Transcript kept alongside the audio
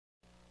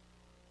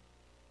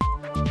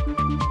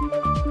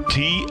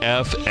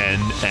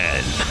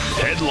TFNN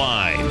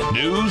Headline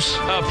News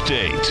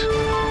Update.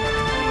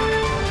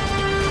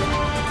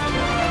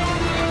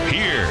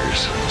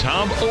 Here's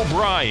Tom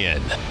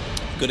O'Brien.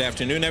 Good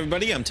afternoon,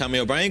 everybody. I'm Tommy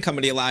O'Brien,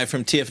 coming to you live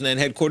from TFNN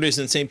headquarters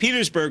in St.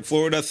 Petersburg,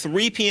 Florida,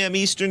 3 p.m.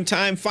 Eastern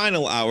Time,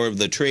 final hour of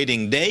the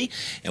trading day.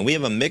 And we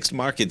have a mixed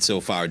market so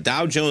far.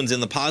 Dow Jones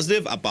in the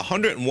positive, up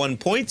 101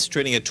 points,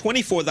 trading at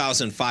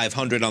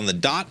 24,500 on the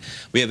dot.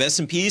 We have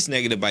S&Ps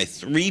negative by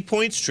 3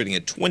 points, trading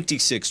at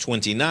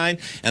 2629,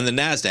 and the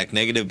NASDAQ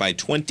negative by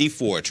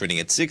 24, trading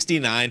at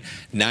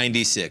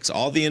 69.96.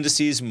 All the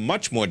indices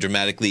much more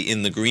dramatically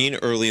in the green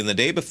early in the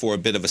day before a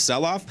bit of a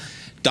sell-off.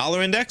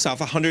 Dollar index off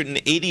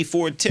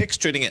 184 ticks,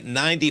 trading at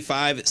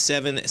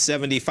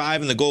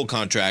 95,775, and the gold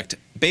contract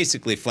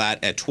basically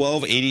flat at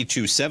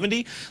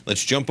 1282.70.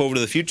 Let's jump over to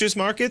the futures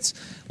markets.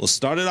 We'll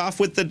start it off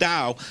with the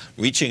Dow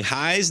reaching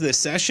highs this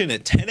session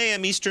at 10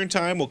 a.m. Eastern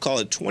Time. We'll call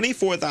it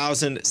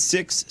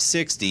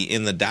 24,660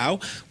 in the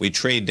Dow. We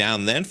trade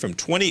down then from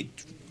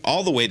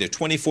all the way to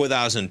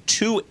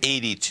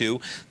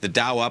 24,282. The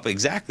Dow up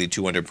exactly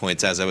 200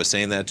 points, as I was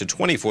saying that, to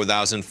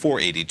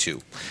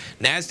 24,482.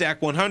 NASDAQ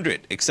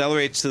 100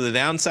 accelerates to the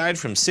downside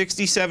from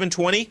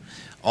 6720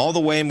 all the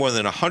way more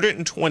than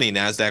 120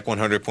 NASDAQ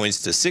 100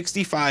 points to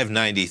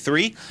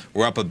 65.93.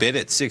 We're up a bit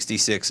at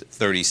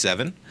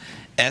 66.37.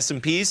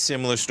 S&Ps,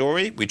 similar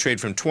story. We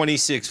trade from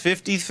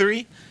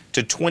 26.53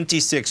 to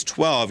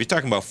 26.12. You're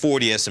talking about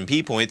 40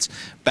 S&P points.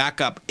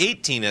 Back up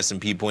 18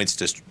 S&P points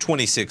to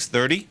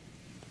 26.30.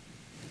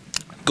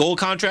 Gold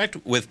contract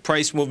with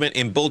price movement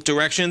in both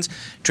directions,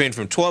 trading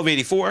from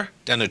 1284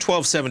 down to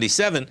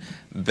 1277,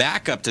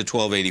 back up to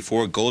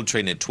 1284. Gold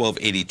trading at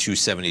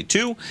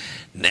 1282.72.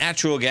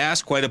 Natural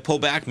gas, quite a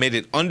pullback, made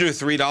it under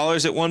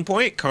 $3 at one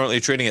point, currently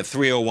trading at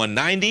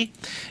 301.90.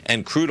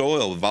 And crude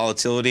oil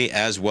volatility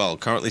as well,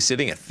 currently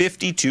sitting at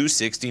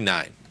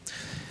 52.69.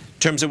 In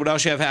terms of what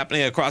else you have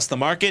happening across the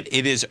market,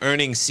 it is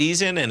earnings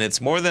season, and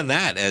it's more than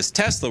that, as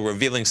Tesla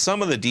revealing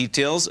some of the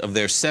details of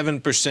their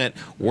 7%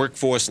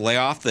 workforce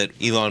layoff that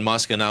Elon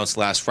Musk announced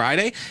last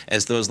Friday,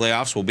 as those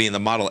layoffs will be in the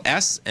Model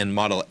S and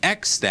Model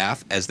X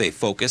staff as they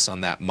focus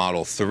on that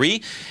Model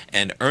 3.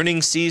 And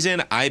earnings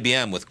season,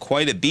 IBM with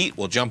quite a beat.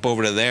 We'll jump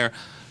over to their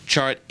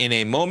chart in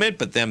a moment,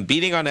 but them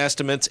beating on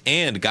estimates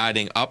and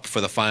guiding up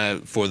for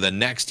the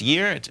next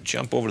year. To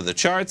jump over to the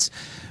charts,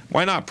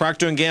 why not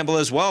Procter & Gamble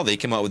as well? They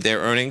came out with their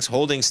earnings,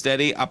 holding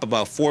steady, up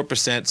about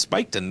 4%,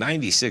 spiked to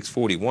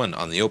 96.41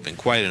 on the open.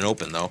 Quite an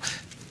open, though.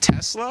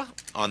 Tesla,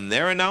 on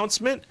their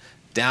announcement,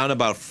 down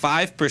about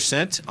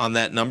 5% on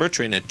that number,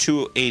 trading at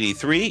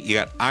 283. You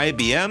got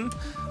IBM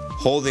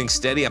holding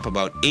steady, up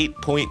about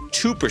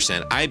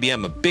 8.2%.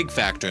 IBM, a big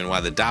factor in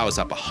why the Dow is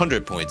up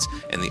 100 points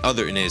and the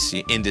other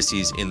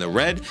indices in the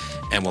red.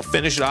 And we'll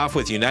finish it off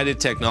with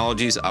United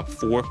Technologies up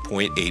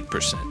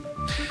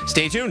 4.8%.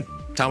 Stay tuned.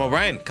 Tom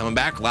O'Brien coming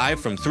back live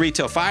from 3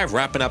 till 5,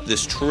 wrapping up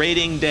this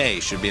trading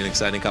day. Should be an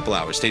exciting couple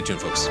hours. Stay tuned,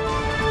 folks.